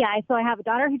 Yeah, so I have a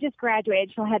daughter who just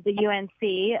graduated. She'll head to UNC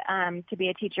to be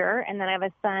a teacher, and then I have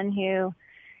a son who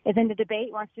is into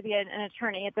debate, wants to be an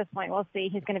attorney. At this point, we'll see.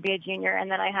 He's going to be a junior, and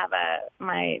then I have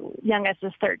my youngest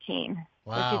is 13.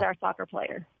 Wow. So she's our soccer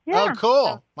player. Yeah. Oh, cool!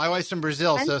 So, my wife's from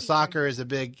Brazil, so soccer is a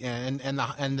big, and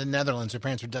the Netherlands. Her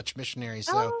parents were Dutch missionaries,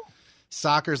 so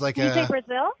soccer's like Did you say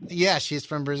Brazil? Yeah, she's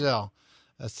from Brazil.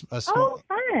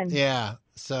 Fun! Yeah,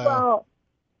 so. Well,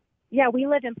 yeah, we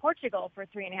lived in Portugal for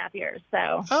 3.5 years,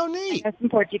 so. Oh, neat. I know some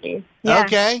Portuguese. Yeah.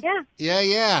 Okay. Yeah.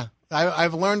 Yeah.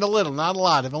 I've learned a little, not a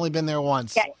lot. I've only been there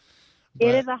once. Yeah.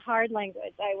 It is a hard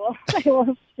language. I will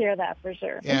share that for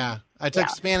sure. Yeah. I took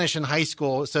Spanish in high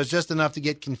school, so it's just enough to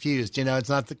get confused. It's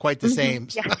not quite the same.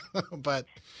 Yeah. But.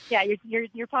 Yeah,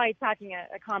 you're probably talking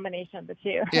a combination of the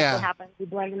two. Yeah. That's what happens. We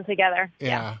blend them together.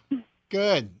 Yeah.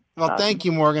 Good. Well, thank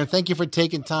you, Morgan. Thank you for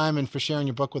taking time and for sharing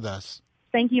your book with us.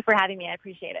 Thank you for having me. I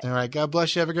appreciate it. All right. God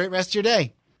bless you. Have a great rest of your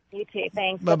day. You too.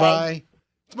 Thanks. Bye-bye.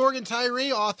 It's Morgan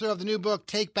Tyree, author of the new book,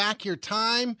 Take Back Your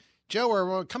Time. Joe,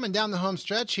 we're coming down the home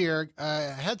stretch here.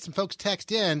 I had some folks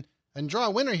text in and draw a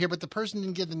winner here, but the person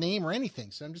didn't give the name or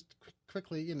anything. So I'm just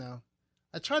quickly,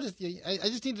 I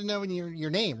just need to know your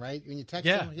name, right? When you text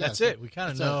them. Yeah, that's it. We kind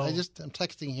of know. I'm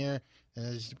texting here,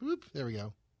 and whoop, there we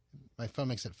go. My phone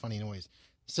makes that funny noise.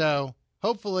 So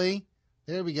hopefully...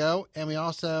 There we go. And we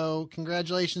also,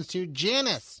 congratulations to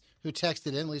Janice, who texted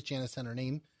in. At least Janice sent her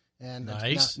name. And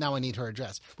nice. Now I need her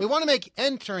address. We want to make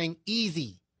entering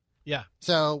easy. Yeah.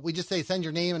 So we just say send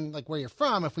your name and where you're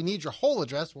from. If we need your whole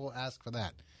address, we'll ask for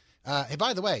that. Hey,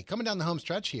 by the way, coming down the home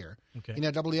stretch here,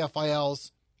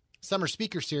 WFIL's Summer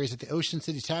Speaker Series at the Ocean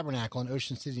City Tabernacle in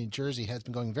Ocean City, New Jersey has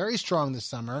been going very strong this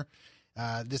summer.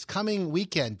 This coming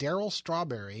weekend, Darryl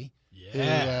Strawberry,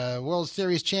 World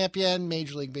Series champion,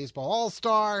 Major League Baseball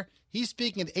All-Star. He's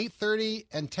speaking at 8:30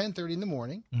 and 10:30 in the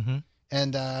morning. Mm-hmm.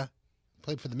 And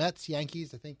played for the Mets,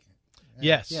 Yankees, I think.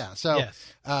 Yes. Yeah. So,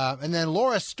 and then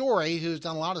Laura Story, who's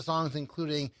done a lot of songs,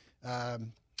 including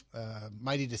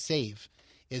Mighty to Save,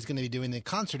 is going to be doing the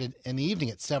concert in the evening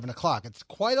at 7 o'clock. It's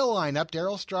quite a lineup.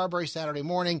 Darryl Strawberry Saturday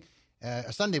morning,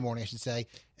 Sunday morning, I should say,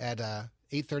 at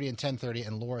 8:30 and 10:30,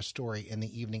 and Laura Story in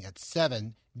the evening at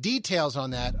 7. Details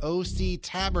on that,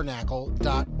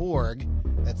 octabernacle.org.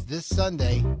 That's this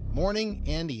Sunday, morning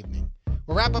and evening.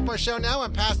 We'll wrap up our show now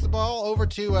and pass the ball over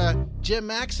to Jim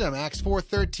Maxim, Acts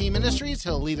 413 Ministries.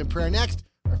 He'll lead in prayer next.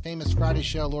 Our famous Friday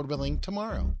show, Lord willing,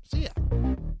 tomorrow. See ya.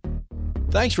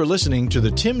 Thanks for listening to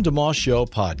the Tim DeMoss Show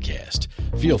podcast.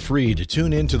 Feel free to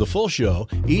tune in to the full show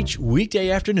each weekday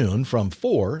afternoon from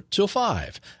 4 till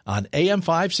 5 on AM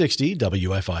 560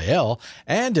 WFIL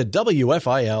and at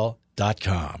WFIL.com.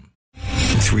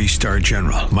 3-star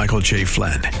General Michael J.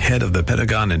 Flynn, head of the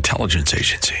Pentagon Intelligence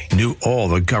Agency, knew all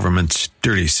the government's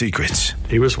dirty secrets.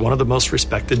 He was one of the most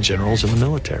respected generals in the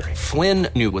military. Flynn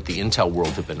knew what the intel world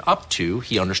had been up to.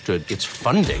 He understood its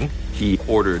funding. He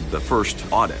ordered the first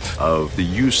audit of the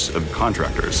use of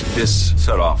contractors. This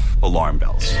set off alarm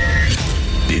bells.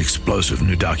 The explosive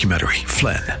new documentary,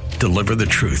 Flynn, Deliver the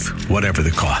Truth, Whatever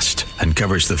the Cost,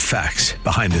 uncovers the facts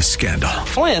behind this scandal.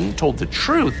 Flynn told the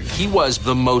truth. He was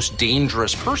the most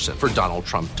dangerous person for Donald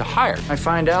Trump to hire. I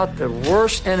find out the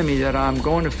worst enemy that I'm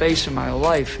going to face in my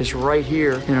life is right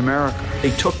here in America.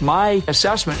 They took my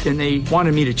assessment and they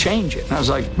wanted me to change it. And I was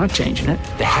like, I'm not changing it.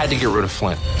 They had to get rid of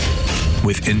Flynn.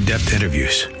 With in-depth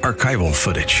interviews, archival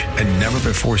footage, and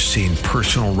never-before-seen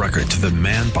personal records of the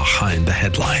man behind the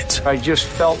headlines. I just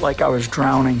felt like I was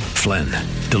drowning. Flynn,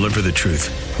 Deliver the Truth,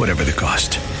 Whatever the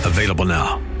Cost. Available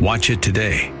now. Watch it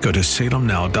today. Go to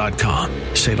salemnow.com.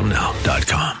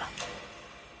 salemnow.com.